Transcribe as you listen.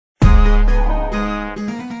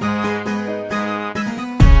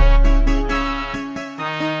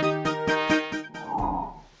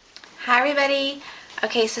everybody.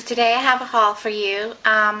 Okay, so today I have a haul for you.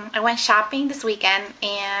 I went shopping this weekend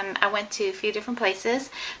and I went to a few different places.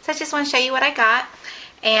 So I just want to show you what I got.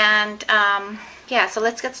 And yeah, so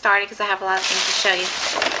let's get started because I have a lot of things to show you.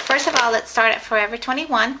 First of all, let's start at Forever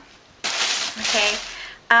 21. Okay,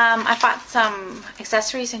 I bought some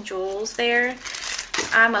accessories and jewels there.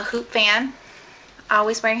 I'm a hoop fan,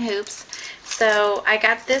 always wearing hoops. So I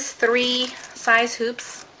got this 3 size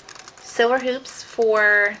hoops, silver hoops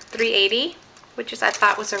for $3.80, which is I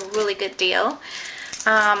thought was a really good deal.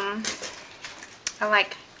 I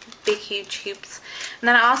like big huge hoops. And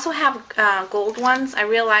then I also have gold ones. I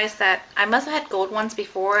realized that I must have had gold ones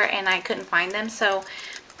before and I couldn't find them, so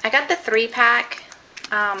I got the 3-pack.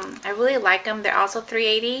 I really like them. They're also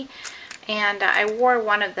 $3.80, and I wore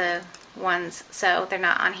one of the ones, so they're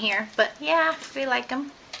not on here, but yeah, I really like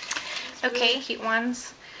them. Okay, cute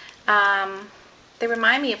ones. They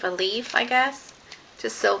remind me of a leaf, I guess,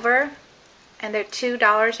 just silver, and they're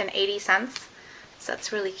 $2.80, so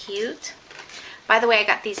that's really cute. By the way, I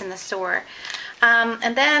got these in the store.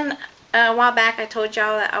 And then a while back I told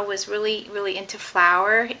y'all that I was really into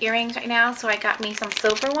flower earrings right now, so I got me some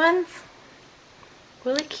silver ones.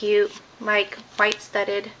 Really cute, like white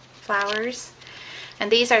studded flowers.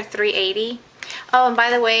 And these are $3.80. Oh, and by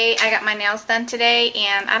the way, I got my nails done today,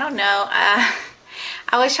 and I don't know,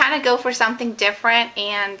 I was trying to go for something different,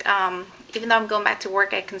 and even though I'm going back to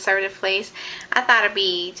work at a conservative place, I thought it'd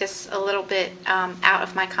be just a little bit out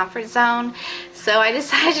of my comfort zone. So I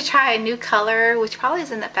decided to try a new color, which probably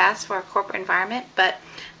isn't the best for a corporate environment, but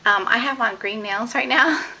I have on green nails right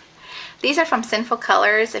now. These are from Sinful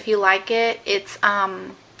Colors. If you like it, it's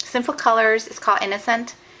Sinful Colors. It's called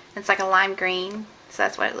Innocent. It's like a lime green, so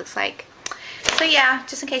that's what it looks like. So yeah,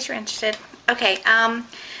 just in case you're interested. Okay,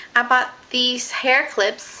 I bought these hair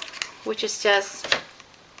clips, which is just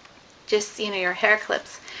you know, your hair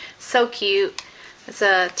clips. So cute. It's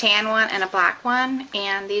a tan one and a black one,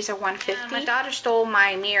 and these are $1.50. My daughter stole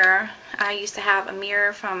my mirror. I used to have a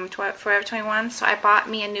mirror from Forever 21, so I bought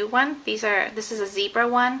me a new one. This is a zebra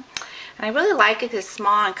one, and I really like it because it's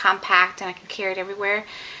small and compact, and I can carry it everywhere.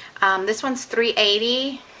 This one's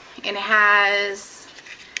 $3.80, and it has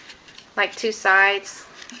like 2 sides.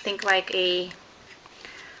 I think like a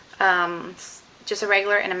just a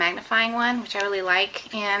regular and a magnifying one, which I really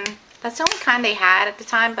like, and that's the only kind they had at the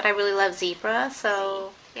time, but I really love zebra,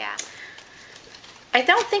 so yeah. I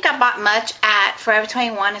don't think I bought much at Forever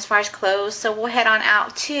 21 as far as clothes, so we'll head on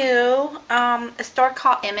out to a store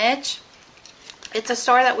called Image. It's a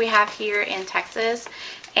store that we have here in Texas,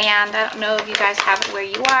 and I don't know if you guys have it where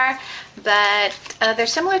you are, but they're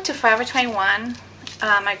similar to Forever 21.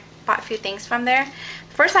 I bought a few things from there.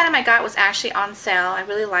 The first item I got was actually on sale. I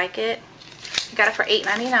really like it. I got it for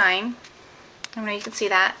 $8.99. I don't know if you can see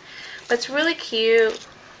that. But it's really cute.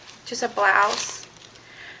 Just a blouse.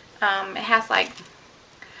 It has like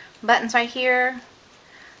buttons right here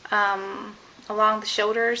along the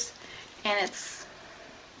shoulders, and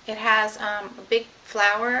it has a big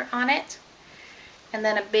flower on it, and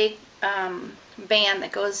then a big band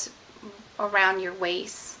that goes around your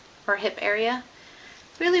waist or hip area.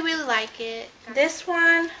 Really like it. This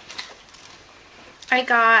one I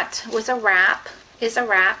got was a wrap.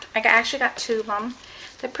 I actually got 2 of them.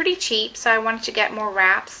 They're pretty cheap, so I wanted to get more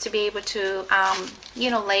wraps to be able to,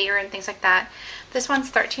 you know, layer and things like that. This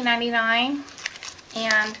one's $13.99,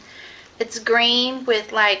 and it's green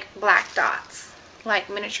with like black dots, like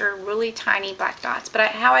miniature, really tiny black dots.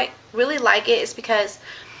 But how I really like it is because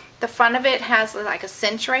the front of it has like a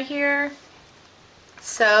cinch right here,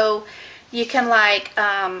 so you can like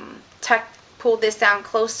pull this down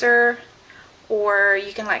closer, or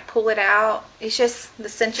you can like pull it out. It's just the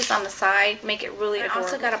cinches on the side make it really adorable. I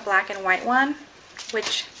also got a black and white one,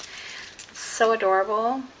 which is so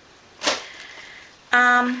adorable.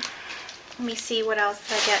 Let me see what else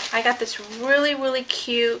I get. I got this really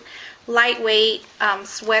cute lightweight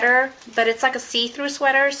sweater, but it's like a see-through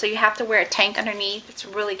sweater, so you have to wear a tank underneath. It's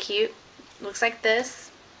really cute. It looks like this,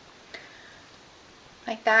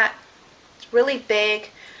 like that. It's really big.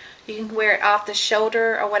 You can wear it off the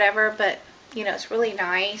shoulder or whatever, but you know, it's really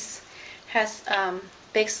nice. Has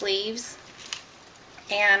big sleeves,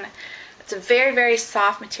 and it's a very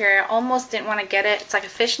soft material. Almost didn't want to get it. It's like a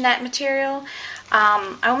fishnet material.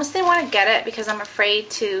 I almost didn't want to get it because I'm afraid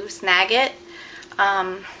to snag it,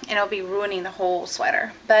 and it'll be ruining the whole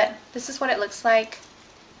sweater. But this is what it looks like.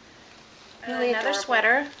 Really another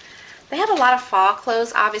sweater. They have a lot of fall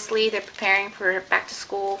clothes. Obviously, they're preparing for back to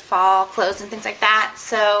school, fall clothes and things like that.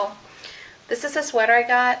 So this is a sweater I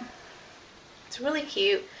got. It's really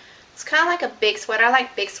cute. It's kind of like a big sweater. I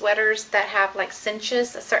like big sweaters that have like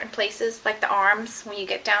cinches at certain places, like the arms. When you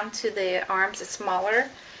get down to the arms, it's smaller.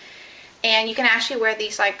 And you can actually wear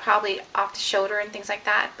these like probably off the shoulder and things like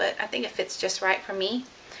that, but I think it fits just right for me.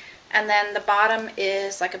 And then the bottom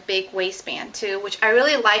is like a big waistband too, which I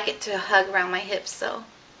really like it to hug around my hips. So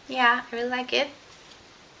yeah, I really like it.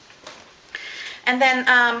 And then,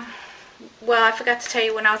 well, I forgot to tell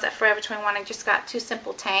you, when I was at Forever 21, I just got 2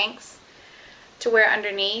 simple tanks to wear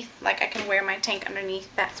underneath. Like I can wear my tank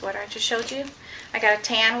underneath that sweater I just showed you. I got a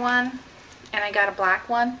tan one and I got a black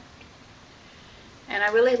one. And I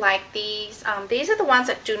really like these. These are the ones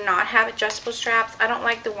that do not have adjustable straps. I don't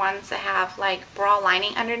like the ones that have like bra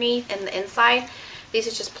lining underneath and the inside. These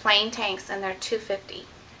are just plain tanks and they're $2.50.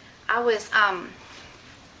 I was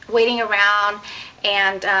waiting around,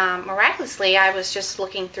 and miraculously I was just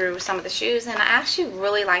looking through some of the shoes, and I actually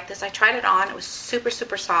really like this. I tried it on. It was super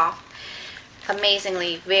soft,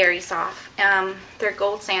 amazingly very soft. They're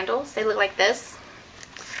gold sandals. They look like this.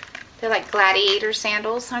 They're like gladiator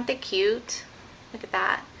sandals. Aren't they cute? Look at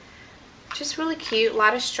that. Just really cute. A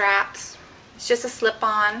lot of straps. It's just a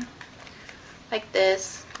slip-on like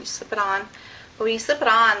this. You slip it on, but when you slip it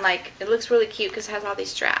on, like, it looks really cute because it has all these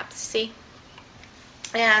straps. See?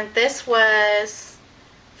 And this was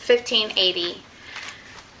 $15.80.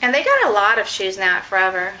 And they got a lot of shoes now at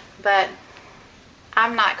Forever, but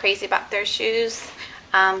I'm not crazy about their shoes,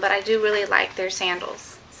 but I do really like their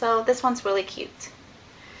sandals. So this one's really cute.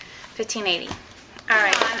 $15.80.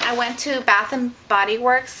 Alright, I went to Bath and Body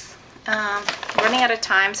Works. Running out of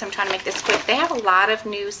time, so I'm trying to make this quick. They have a lot of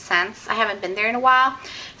new scents. I haven't been there in a while,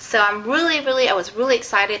 so I was really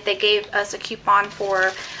excited. They gave us a coupon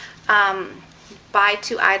for buy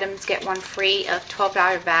 2 items, get 1 free of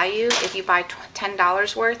 $12 value if you buy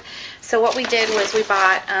 $10 worth. So what we did was we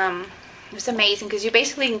bought, it was amazing because you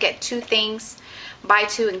basically can get 2 things, buy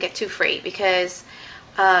 2 and get 2 free, because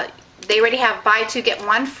they already have buy 2 get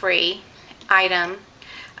 1 free item,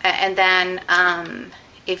 and then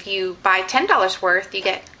if you buy $10 worth, you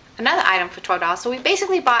get another item for $12. So we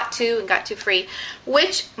basically bought 2 and got 2 free,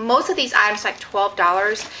 which most of these items are like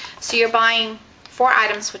 $12. So you're buying 4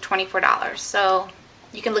 items for $24. So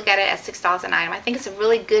you can look at it as $6 an item. I think it's a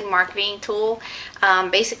really good marketing tool.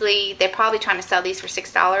 Basically, they're probably trying to sell these for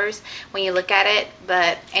 $6 when you look at it.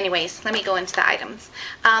 But anyways, let me go into the items.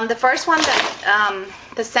 The first one,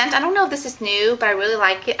 the scent, I don't know if this is new, but I really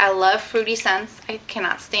like it. I love fruity scents. I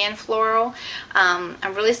cannot stand floral.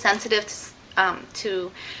 I'm really sensitive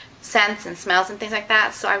to scents and smells and things like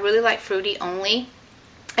that. So I really like fruity only.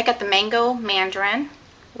 I got the mango mandarin,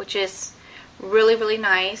 which is really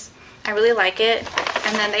nice. I really like it.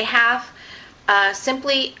 And then they have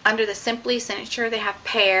Simply, under the Simply signature, they have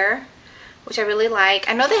pear, which I really like.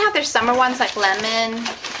 I know they have their summer ones like lemon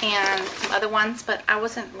and some other ones, but I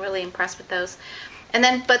wasn't really impressed with those. And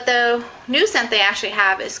then, but the new scent they actually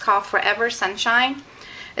have is called Forever Sunshine.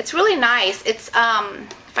 It's really nice. It's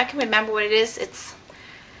if I can remember what it is, it's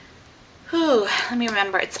let me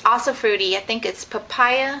remember. It's also fruity. I think it's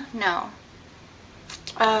papaya. No.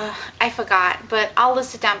 I forgot, but I'll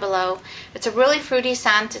list it down below. It's a really fruity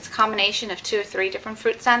scent. It's a combination of 2 or 3 different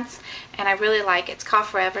fruit scents, and I really like it. It's called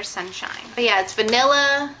Forever Sunshine. But yeah, it's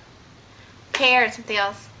vanilla, pear, and something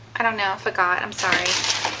else. I don't know. I forgot. I'm sorry.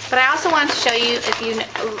 But I also wanted to show you, if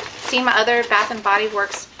you've seen my other Bath and Body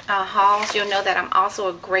Works hauls, you'll know that I'm also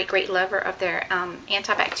a great lover of their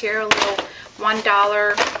antibacterial little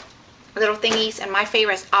 $1 little thingies, and my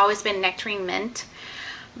favorite has always been Nectarine Mint.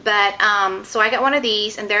 But so I got one of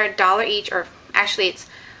these, and they're $1 each, or actually it's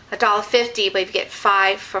 $1.50, but you get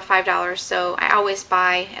 5 for $5. So I always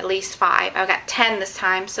buy at least 5. I got 10 this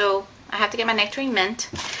time, so I have to get my Nectarine Mint.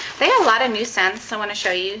 They have a lot of new scents I want to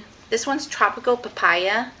show you. This one's Tropical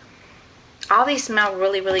Papaya. All these smell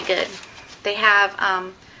really good. They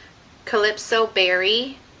have Calypso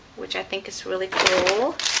Berry, which I think is really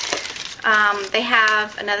cool. They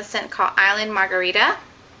have another scent called Island Margarita.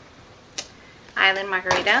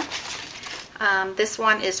 This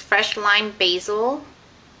one is Fresh Lime Basil.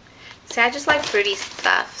 See, I just like fruity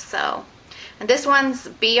stuff. So, and this one's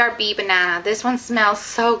BRB Banana. This one smells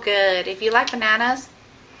so good. If you like bananas,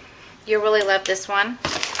 you'll really love this one.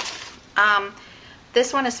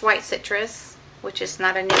 This one is White Citrus, which is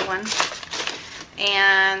not a new one.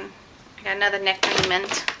 And I got another Nectarine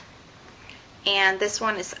Mint. And this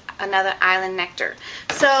one is another Island Nectar.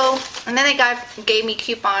 So, and then they gave me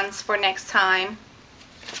coupons for next time,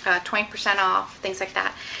 20% off, things like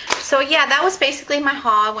that. So yeah, that was basically my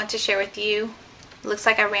haul I want to share with you. looks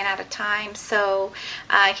like I ran out of time, so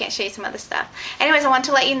I can't show you some other stuff. Anyways, I want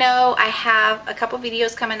to let you know I have a couple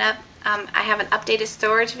videos coming up. I have an updated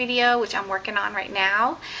storage video, which I'm working on right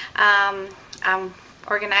now. I'm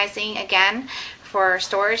organizing again for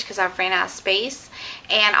storage because I've ran out of space,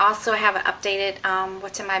 and also I have an updated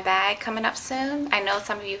what's in my bag coming up soon. I know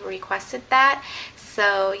some of you requested that,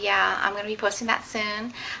 so yeah, I'm going to be posting that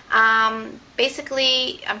soon.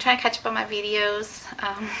 Basically, I'm trying to catch up on my videos,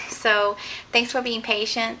 so thanks for being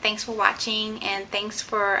patient, thanks for watching, and thanks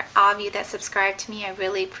for all of you that subscribe to me. I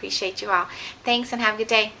really appreciate you all. Thanks, and have a good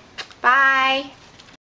day. Bye.